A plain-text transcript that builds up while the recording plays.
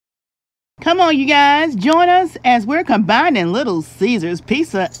Come on, you guys, join us as we're combining Little Caesars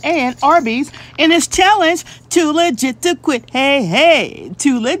Pizza and Arby's in this challenge, Too Legit to Quit. Hey, hey,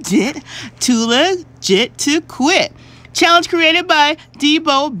 too legit to quit. Challenge created by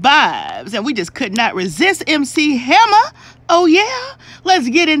bibs, and we just could not resist MC Hammer. Oh yeah, let's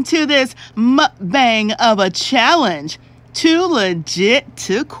get into this mukbang of a challenge, Too Legit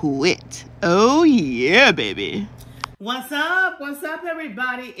to Quit. Oh yeah, baby. What's up,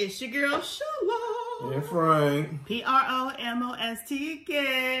 everybody? It's your girl, Sheila. Yeah, Frank. PromoSTK.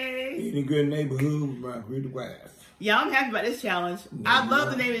 Eating good neighborhood with my pretty wife. Yeah, I'm happy about this challenge. I love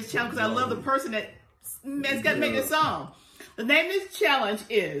the name of this challenge because I love the person that's got to make this song. The name of this challenge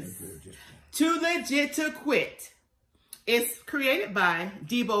is Too Legit to Quit. It's created by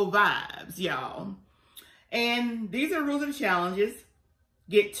bibs, y'all. And these are the rules of the challenges.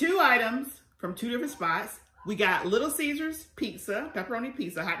 Get 2 items from 2 different spots. We got Little Caesars pizza, pepperoni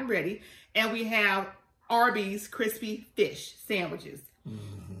pizza, hot and ready. And we have Arby's crispy fish sandwiches.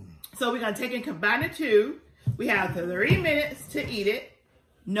 So we're going to take and combine the 2. We have 30 minutes to eat it.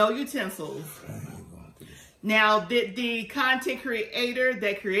 No utensils. Now, did the content creator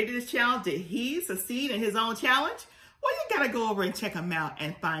that created this challenge, did he succeed in his own challenge? Well, you got to go over and check him out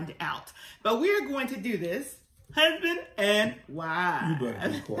and find out. But we're going to do this. Husband and wife. You better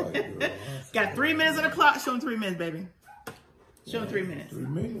be quiet, girl. Got 3 minutes on the clock. Show them 3 minutes, baby. Show them 3 minutes. 3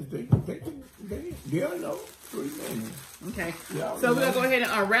 minutes. They know. 3 minutes. Okay. So we're going to go ahead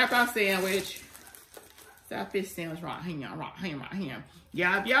and unwrap our sandwich. It's our fish sandwich right here.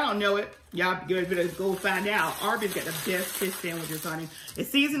 Yeah, if y'all don't know it, y'all better go find out. Arbys got the best fish sandwiches, honey.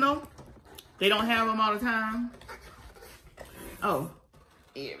 It's seasonal. They don't have them all the time. Oh,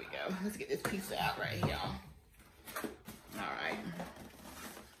 here we go. Let's get this pizza out right here, y'all. All right.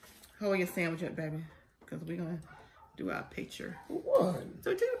 Hold your sandwich up, baby, because we're going to do our picture. What?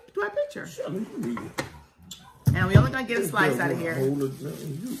 So do our picture. Shut me, you need it. And we only going to get a slice out of here. Hold it.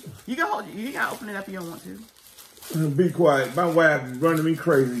 You can hold it. You got to open it up if you don't want to. Be quiet. My wife is running me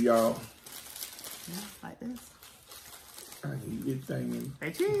crazy, y'all. Yeah, like this. I can get thing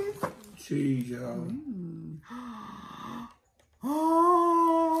Say cheese. Cheese, y'all.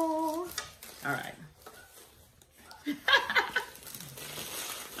 Oh. All right.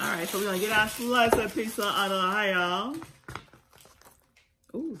 All right, so we're going to get our slice of pizza out of here, y'all.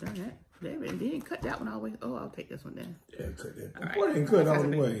 Ooh, darn it. They didn't cut that one all the way. Oh, I'll take this one then. Yeah, cut that. All right. Why didn't cut all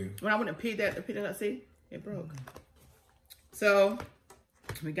the way? When I went to pick that up, see? It broke. So,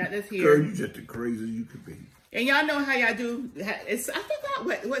 we got this here. Girl, you just the craziest you could be. And y'all know how y'all do. I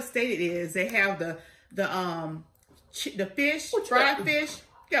forgot what state it is. They have the fish, fried fish.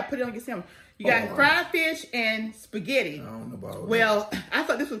 You got to put it on your sandwich. You got fried fish and spaghetti. I don't know about that. Well, I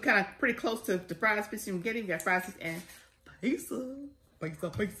thought this was kind of pretty close to the fried fish and spaghetti. You got fried fish and pizza.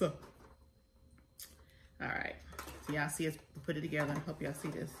 Pizza. All right. So y'all see us put it together. I hope y'all see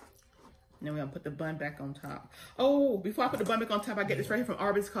this. And then we're going to put the bun back on top. Oh, before I put the bun back on top, I get this right here from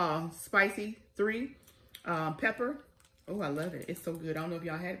Arby's called Spicy 3 Pepper. Oh, I love it. It's so good. I don't know if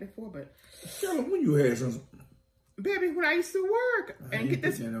y'all had it before, but... Tell them when you had some... Baby, when I used to work and get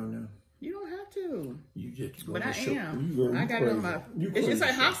this... You don't have to. You just but I am. I got it on my... It's just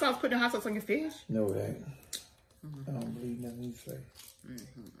like hot sauce, putting hot sauce on your fish. No, it ain't. I don't believe nothing you say.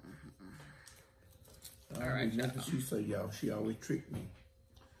 All right, nothing she say, y'all. She always tricked me.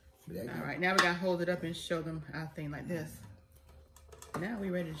 All right, now we got to hold it up and show them our thing like this. Now we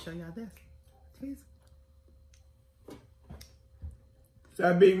ready to show y'all this. Please. See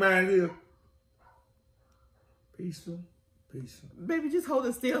how big mine is? Pizza. Baby, just hold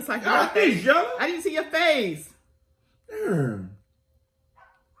it still so I can I didn't see your face.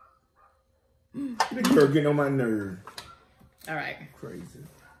 This girl getting on my nerve. All right. Crazy.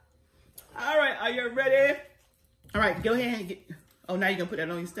 All right, are you ready? All right, go ahead and get... Oh, now you're going to put that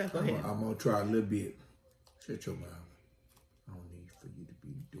on your stuff. Go ahead. I'm going to try a little bit. Shut your mouth. I don't need for you to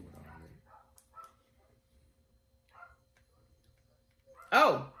be doing all that.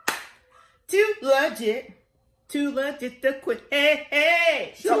 Oh. Too legit to quit.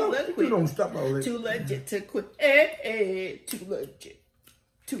 Hey. Too legit. You don't stop all that. Too legit to quit. Hey. Too legit.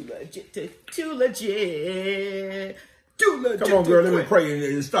 Come on, girl. Let me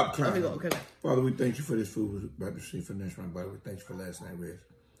pray and stop crying. Okay. Father, we thank you for this food. We're about to receive for next round, body. We thank you for last night's rest.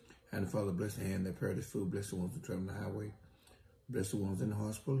 And Father, bless the hand that prepared this food. Bless the ones who travel the highway. Bless the ones in the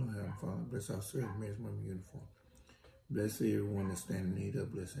hospital. And Father, bless our service men's women uniform. Bless everyone that's standing in need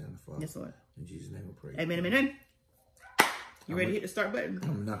of. Bless and Father. Yes, Lord. In Jesus' name we pray. Amen. You ready to hit the start button?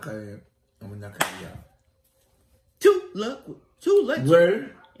 I'm gonna knock out. Too legit.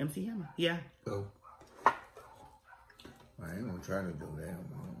 Where? MC Hammer. Yeah. Oh. I ain't gonna try to do that.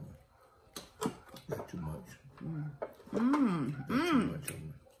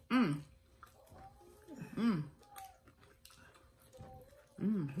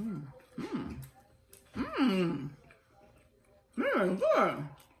 good.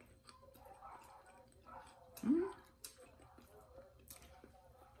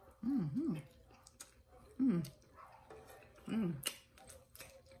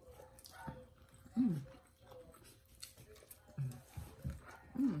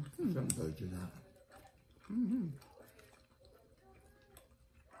 Something good, you know.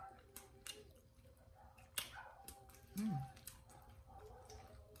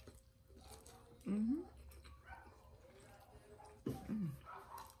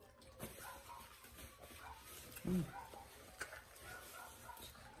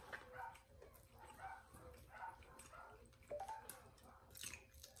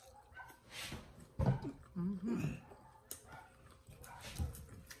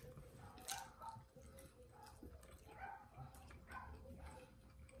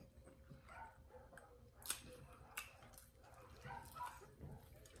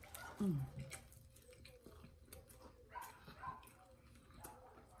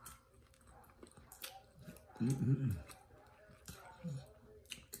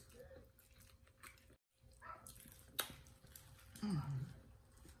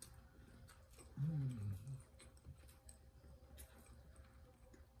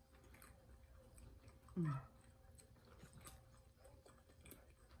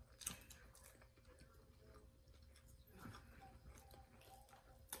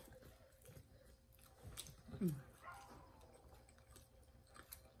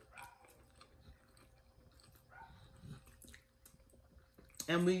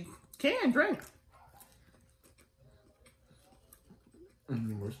 And we can drink.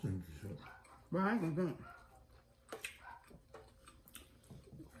 What's things to show? Well, I can drink.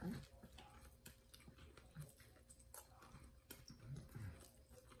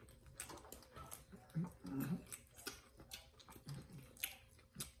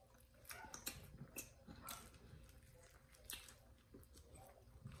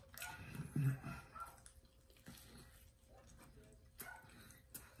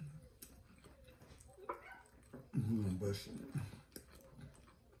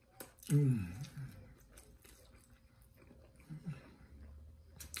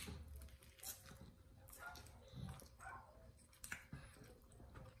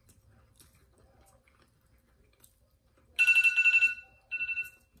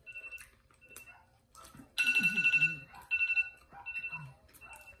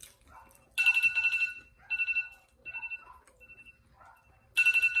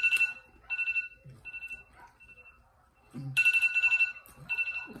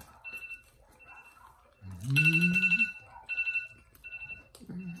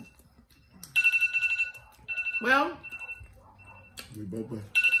 Well,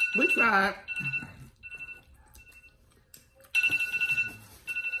 we tried.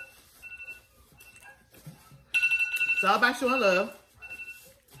 It's all about showing love.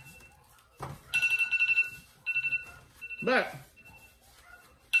 But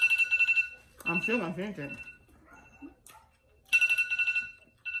I'm still gonna finish it.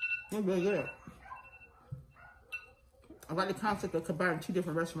 It's really good. I like the concept of combining two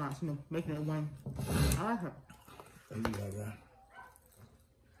different restaurants, you know, making it one. I like it.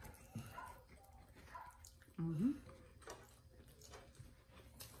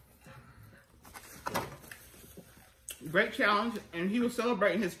 Great challenge, and he was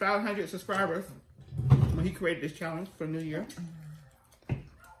celebrating his 500 subscribers when he created this challenge for New Year.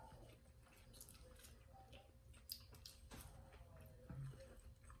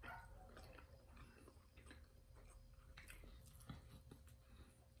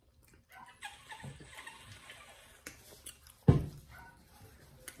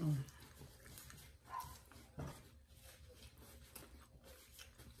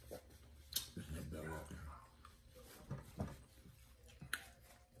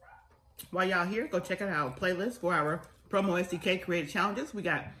 While y'all here, go check out our playlist for our PromoSTK creative challenges. We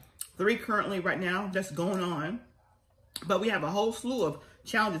got 3 currently right now just going on, but we have a whole slew of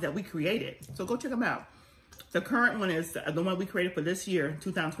challenges that we created. So go check them out. The current one is the one we created for this year,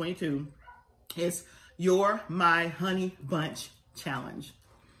 2022, is You're My Honey Bunch Challenge.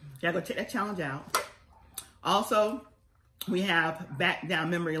 Y'all go check that challenge out. Also, we have Back Down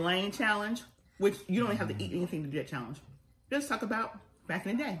Memory Lane Challenge, which you don't have to eat anything to do that challenge. Just talk about back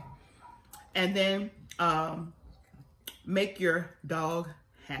in the day. And then Make Your Dog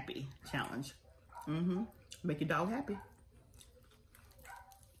Happy Challenge. Make your dog happy.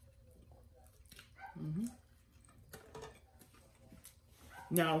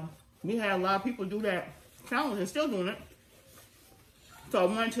 Now, we had a lot of people do that challenge and still doing it. So I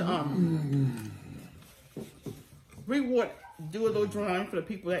wanted to do a little drawing for the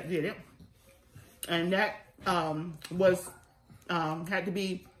people that did it. And that was had to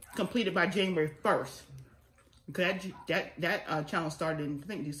be completed by January 1st. Because that challenge started in, I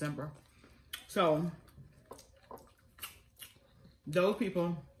think, December. So, those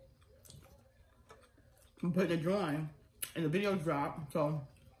people put in a drawing, and the video dropped. So,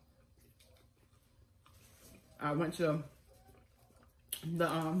 I went to the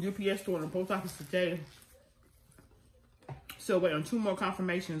UPS store and the post office today. So, wait on 2 more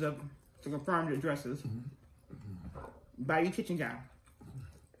confirmations to confirm the addresses by your kitchen guy.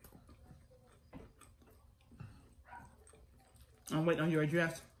 I'm waiting on your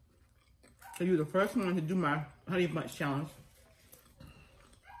address. So you're the first one to do my honey bunch challenge.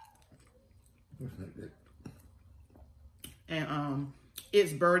 And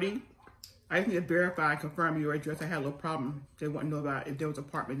it's Birdie. I just need to verify and confirm your address. I had a little problem. They want to know about if there was an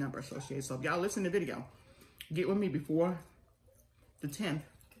apartment number associated. So if y'all listen to the video, get with me before the 10th.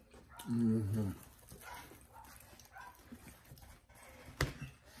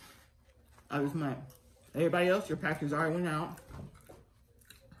 Of this month. Everybody else, your package already went out.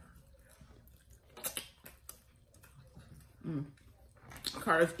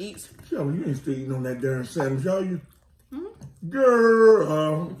 Carter's Eats. Sheila, you ain't still eating on that darn sandwich, are you?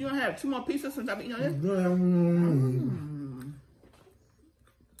 Girl. You don't have 2 more pieces since I've been eating on this?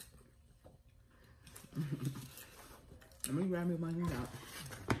 Let me grab me one out.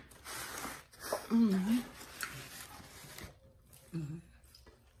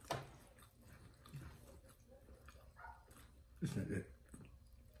 This ain't it.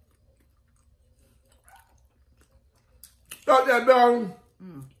 Stop that dog.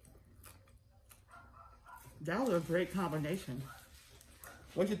 That was a great combination.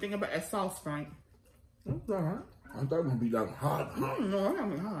 What you think about that sauce, Frank? That's all right. I thought it was going to be like hot. No, it's not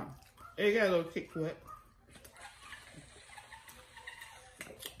gonna be hot. It got a little kick to it.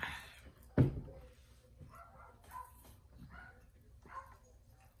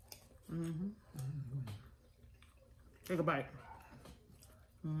 Take a bite.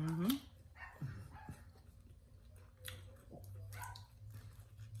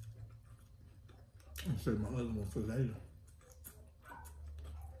 I'll save my other one for later.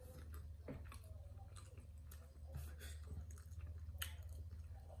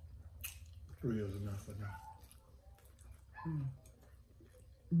 Three is enough for now.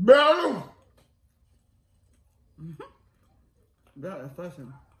 Better! That is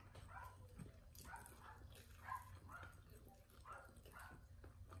fussing.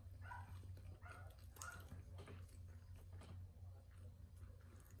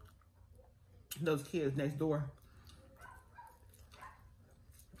 Those kids next door.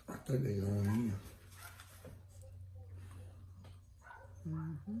 I think they on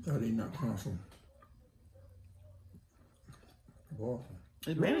here. Are they not come from Boston?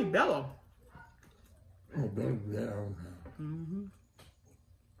 It's mainly Bella. Oh, Bella, yeah, okay.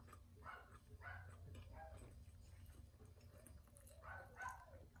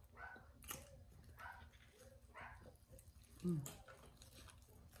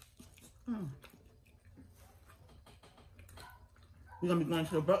 We're gonna be going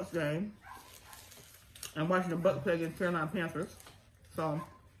to the Bucks game and watching the Bucks play against Carolina Panthers. So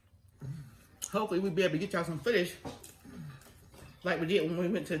hopefully we'll be able to get y'all some footage like we did when we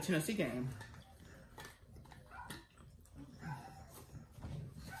went to the Tennessee game.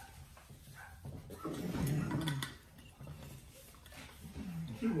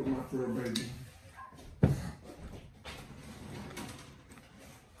 She was my fur baby.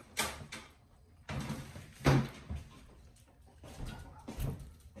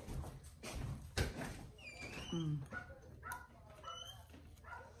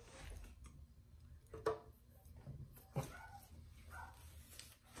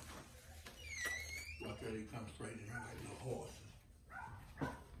 They come straight in here like little horses.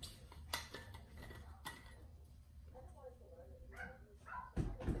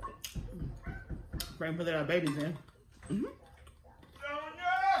 Frank put our babies in. Junior!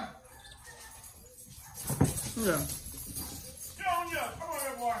 Yeah. Junior! Come on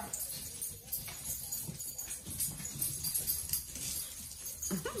here, boy!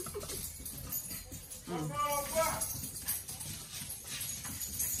 Come on, boy!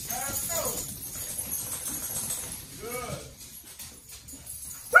 Let's go! Good.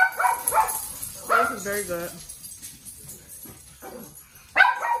 This is very good.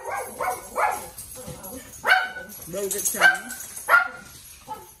 Very good challenge.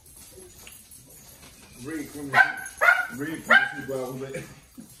 Read from the Bible, man.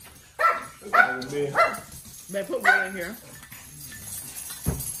 They put wood in here.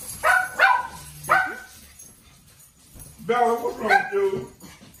 Bella, what's wrong with you?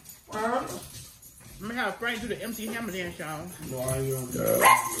 I'm gonna have Frank do the MC Hammer dance, y'all. No, I ain't gonna do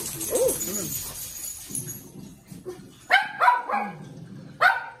that.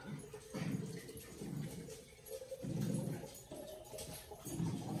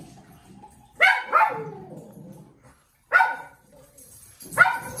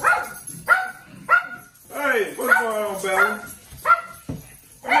 Hey, what's going on, Bella?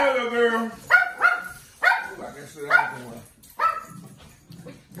 Hello, girl. Ooh, I can sit down for a while.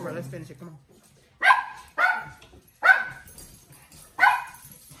 All right, let's finish it. Come on.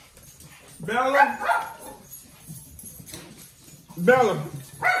 Bella? Bella?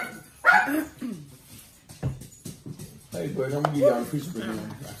 Hey, buddy, I'm gonna give y'all a piece of banana.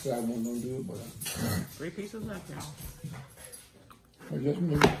 I said I wasn't gonna do it, but 3 pieces left, y'all. just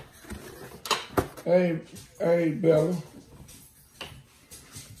me. Hey, Bella.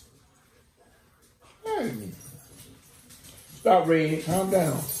 Hey. Stop, Red. Calm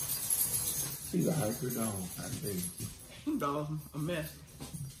down. She's a hyper dog. I tell you. Dog, a mess.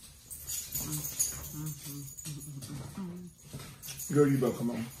 Girl, you better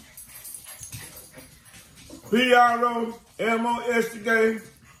come on. PromoSTK.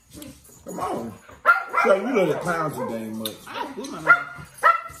 Come on. So you know the clowns today much. I blew my mouth.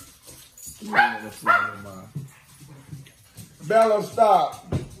 You ain't the fool in my mouth. Bella, stop.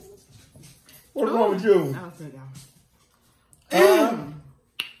 What's wrong with you? I'll sit down.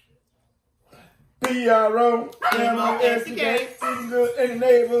 PromoSTK. Eating good in the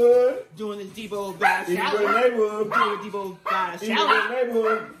neighborhood. Doing the Debo guy Eating good in the challenge. neighborhood. Doing the Debo guy Eating good in the challenge.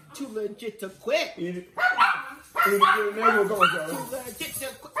 neighborhood. Too legit to quit. Eating good in the neighborhood. Come on, Too Charlie. legit to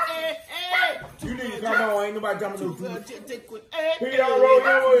quit. Hey, hey. You need to come on. Ain't nobody telling me Too no truth. legit to quit. Hey,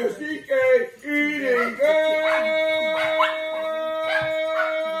 PromoSTK. Eating good.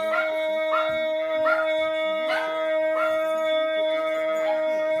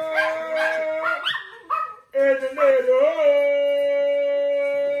 In the neighborhood.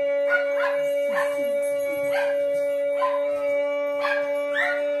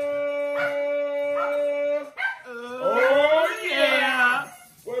 Oh yeah.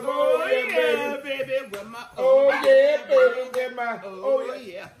 Oh yeah, baby. With my Oh yeah, baby, get my Oh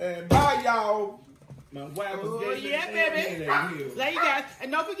yeah. And bye, y'all. My wife was Oh yeah, baby. Love you guys.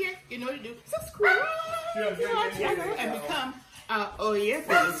 And don't forget, you know what to do. Subscribe to our channel and become oh yeah,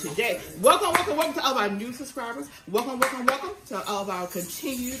 baby, today. Welcome to all of our new subscribers. Welcome to all of our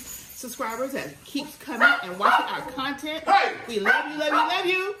continued subscribers that keeps coming and watching our content. Hey! We love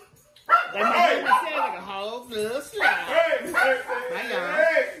you. That makes me say like a whole little slide. Bye, y'all.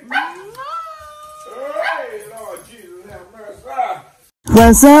 Hey, Lord Jesus, have mercy.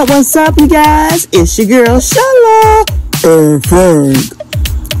 What's up, you guys? It's your girl, Sheila. And Frank.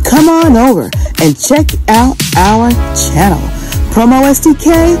 Come on over and check out our channel,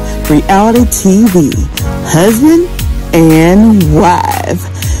 PromoSTK Reality TV, Husband and Wife,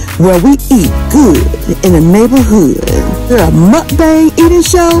 where we eat good in the neighborhood. We're a mukbang eating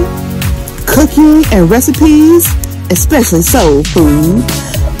show, cooking and recipes, especially soul food,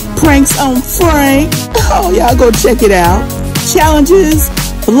 pranks on Frank. Oh, y'all go check it out. Challenges,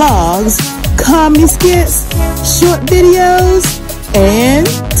 vlogs, comedy skits, short videos, and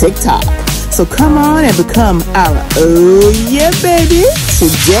TikTok. So come on and become our oh yeah baby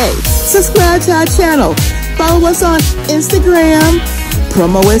today. Subscribe to our channel. Follow us on Instagram,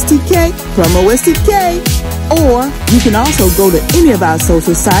 PromoSTK, or you can also go to any of our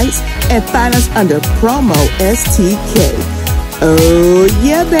social sites and find us under PromoSTK. Oh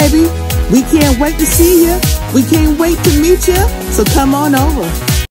yeah baby. We can't wait to see you. We can't wait to meet you. So come on over.